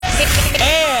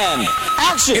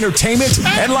action, entertainment,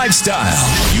 and lifestyle.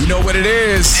 You know what it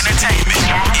is. Entertainment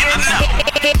in the know.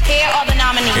 Here are the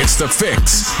nominees. It's The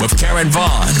Fix with Karen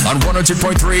Vaughn on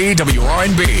 102.3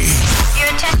 WRNB. Your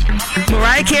attention.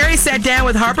 Mariah Carey sat down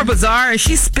with Harper Bazaar and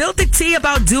she spilled the tea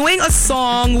about doing a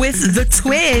song with the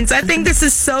twins. I think this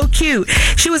is so cute.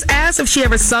 She was asked if she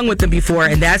ever sung with them before,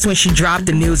 and that's when she dropped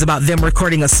the news about them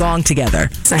recording a song together.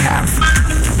 I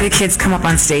have. The kids come up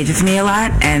on stage with me a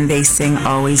lot, and they sing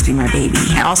Always Be My Baby.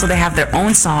 And also, they have their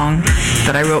own song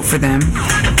that I wrote for them,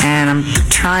 and I'm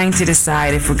trying to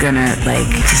decide if we're gonna,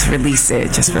 just release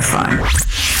it just for fun.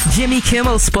 Jimmy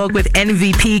Kimmel spoke with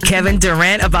MVP Kevin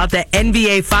Durant about the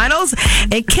NBA Finals,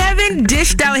 and Kevin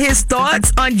dished out his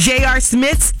thoughts on J.R.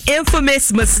 Smith's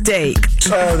infamous mistake.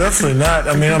 Definitely not.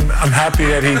 I mean, I'm happy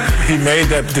that he made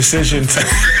that decision to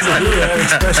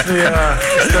do that,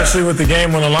 especially with the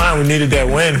game on the line. We needed that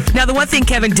win. Now, the one thing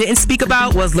Kevin didn't speak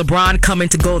about was LeBron coming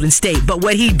to Golden State, but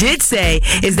what he did say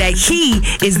is that he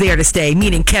is there to stay,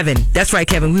 meaning Kevin. That's right,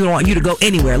 Kevin. We don't want you to go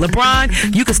anywhere.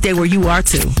 LeBron, you can stay where you are,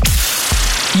 too.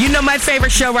 You know my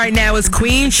favorite show right now is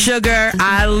Queen Sugar.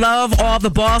 I love all the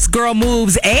boss girl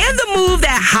moves and the move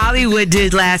that Hollywood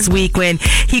did last week when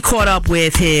he caught up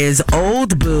with his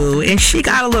old boo and she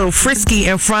got a little frisky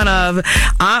in front of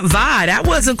Aunt Vi. That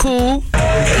wasn't cool.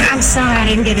 I'm sorry I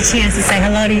didn't get a chance to say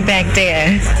hello to you back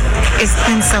there. It's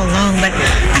been so long, but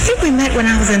I think we met when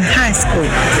I was in high school.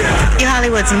 You're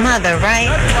Hollywood's mother, right?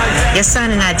 Your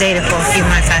son and I dated for a few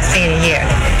months. I stayed a year.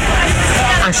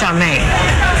 I'm Charmaine.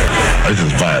 This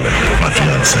is Violet, my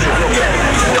fiance.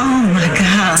 Oh my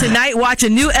God. Tonight, watch a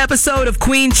new episode of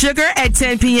Queen Sugar at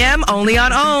 10 p.m. only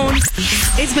on OWN.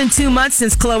 It's been 2 months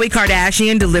since Khloe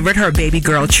Kardashian delivered her baby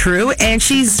girl True, and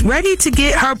she's ready to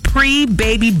get her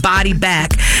pre-baby body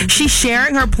back. She's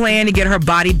sharing her plan to get her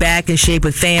body back in shape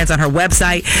with fans on her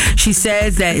website. She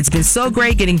says that it's been so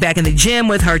great getting back in the gym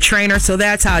with her trainer, so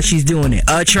that's how she's doing it,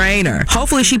 a trainer.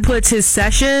 Hopefully she puts his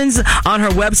sessions on her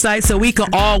website so we can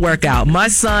all work out. My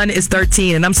son is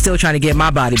 13 and I'm still trying to get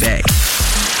my body back.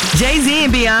 Jay-Z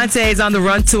and Beyonce's On the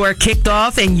Run tour kicked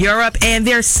off in Europe, and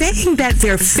they're saying that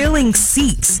they're filling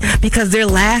seats because their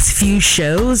last few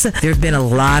shows, there have been a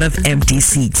lot of empty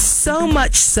seats. So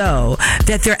much so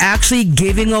that they're actually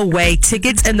giving away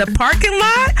tickets in the parking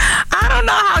lot. I don't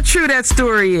know how true that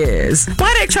story is.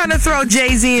 Why are they trying to throw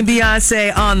Jay-Z and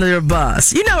Beyonce on their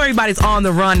bus? You know everybody's on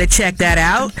the run to check that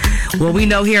out. Well, we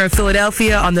know here in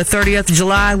Philadelphia on the 30th of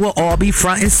July, we'll all be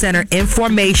front and center in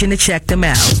formation to check them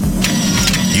out.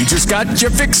 You just got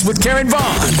your fix with Karen Vaughn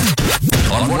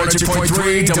on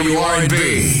 102.3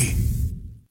 WRNB.